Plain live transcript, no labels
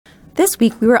This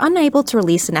week, we were unable to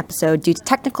release an episode due to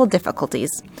technical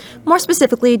difficulties, more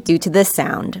specifically due to this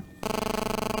sound.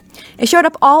 It showed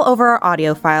up all over our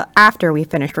audio file after we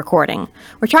finished recording.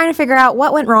 We're trying to figure out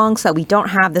what went wrong so that we don't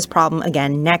have this problem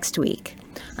again next week.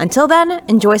 Until then,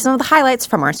 enjoy some of the highlights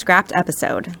from our scrapped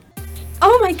episode.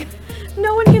 Oh my god,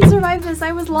 no one can survive this.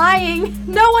 I was lying.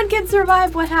 No one can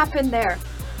survive what happened there.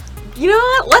 You know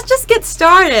what? Let's just get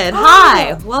started.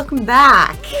 Hi, welcome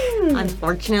back.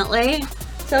 Unfortunately.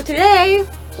 So today,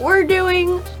 we're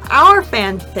doing our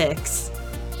fanfics,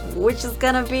 which is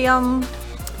gonna be, a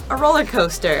roller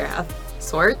coaster of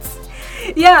sorts.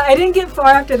 Yeah, I didn't get far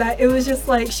after that. It was just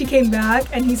like she came back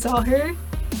and he saw her,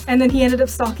 and then he ended up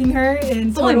stalking her in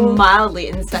It's only mildly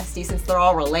incesty since they're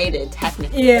all related,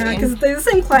 technically. Yeah, because they're the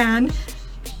same clan.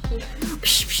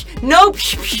 Nope,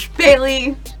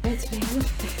 Bailey. It's Bailey.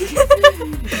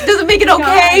 Doesn't make it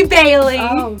okay, Bailey.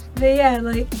 Oh. But yeah,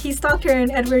 like, he stalked her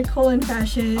in Edward Cullen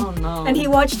fashion. Oh no. And he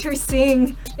watched her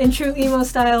sing in true emo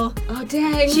style. Oh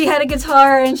dang. She had a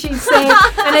guitar and she sang,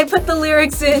 and I put the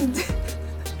lyrics in.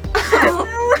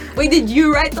 Wait, did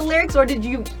you write the lyrics or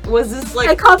was this like...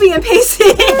 I copy and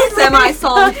pasted.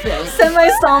 Semi-song fic?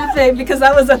 Semi-song fic, because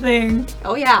that was a thing.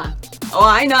 Oh yeah. Oh,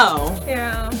 I know.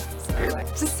 Yeah.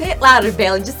 Just say it louder,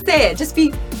 Bailey. Just say it. Just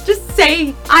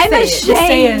say. I'm say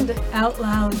ashamed. Just say it out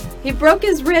loud. He broke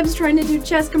his ribs trying to do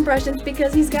chest compressions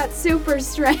because he's got super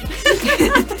strength. Do you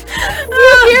hear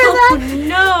that?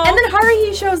 No. And then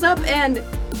Haruhi shows up and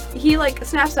he like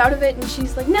snaps out of it and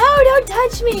she's like, "No, don't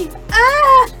touch me!"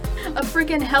 Ah! A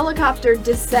freaking helicopter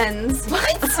descends.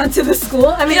 What? Onto the school?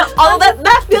 I mean, all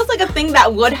that feels like a thing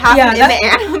that would happen in the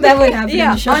anime. That would happen in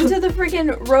Yeah, the show. onto the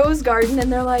freaking rose garden,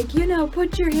 and they're like,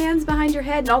 put your hands behind your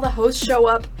head, and all the hosts show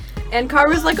up, and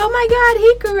Karu's like, "Oh my god,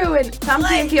 Hikaru," and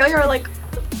Tamaki and Kyoya are like,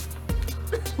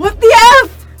 What the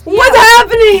F? Yeah. What's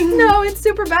happening? "No, it's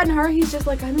super bad," and Haruhi's just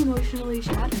like, "I'm emotionally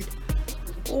shattered."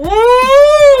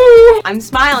 Woo! I'm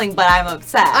smiling, but I'm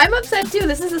upset. I'm upset too.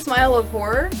 This is a smile of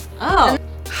horror. Oh.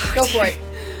 Go for it.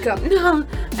 Go. No,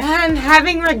 I'm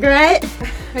having regret.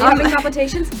 Are you having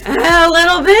palpitations? A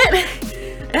little bit.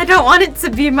 I don't want it to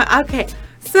be my... Okay,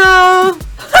 so...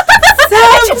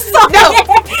 I just saw No! it.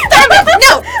 Stop it!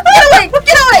 No! Get away!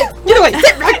 Get away! Get away!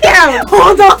 Sit right down!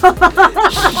 Hold on!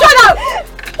 Shut up!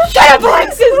 Shut up,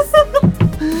 Alexis!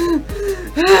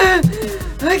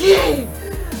 Okay.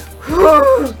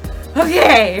 Whew.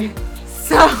 Okay.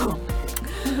 So...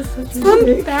 Some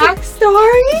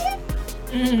backstory?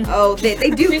 Oh, they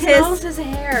do He piss. smells his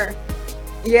hair.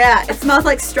 Yeah, it smells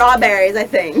like strawberries, I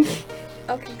think.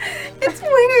 Okay. It's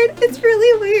weird. It's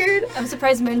really weird. I'm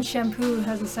surprised men's shampoo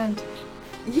has a scent.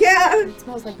 Yeah. It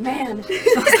smells like man. It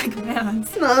smells like man. It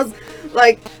smells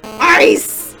like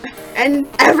ice and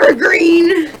evergreen.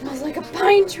 It smells like a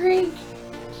pine tree.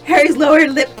 Harry's lower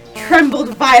lip trembled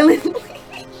violently.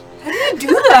 How do you do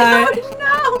that? I don't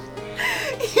know.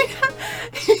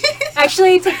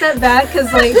 Actually, take that back,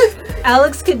 because, like,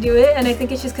 Alex could do it, and I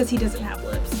think it's just because he doesn't have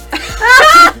lips.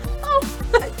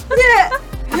 Yeah.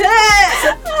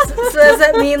 So does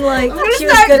that mean, like, I'm gonna she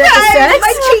was start good at the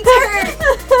My sex? cheeks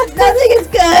hurt. Nothing is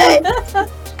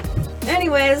good.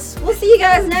 Anyways, we'll see you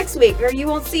guys next week. Or you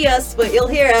won't see us, but you'll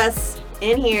hear us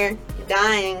in here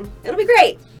dying. It'll be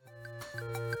great.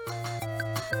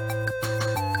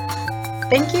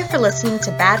 Thank you for listening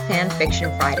to Bad Fan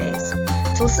Fiction Fridays.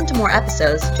 To listen to more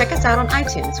episodes, check us out on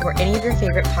iTunes or any of your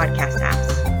favorite podcast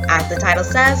apps. As the title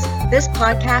says, this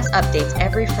podcast updates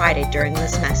every Friday during the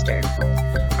semester.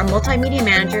 Our multimedia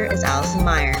manager is Allison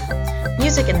Meyer.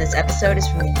 Music in this episode is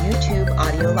from the YouTube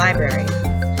audio library.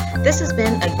 This has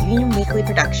been a Union Weekly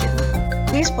production.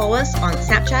 Please follow us on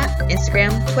Snapchat,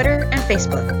 Instagram, Twitter, and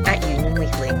Facebook at Union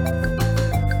Weekly.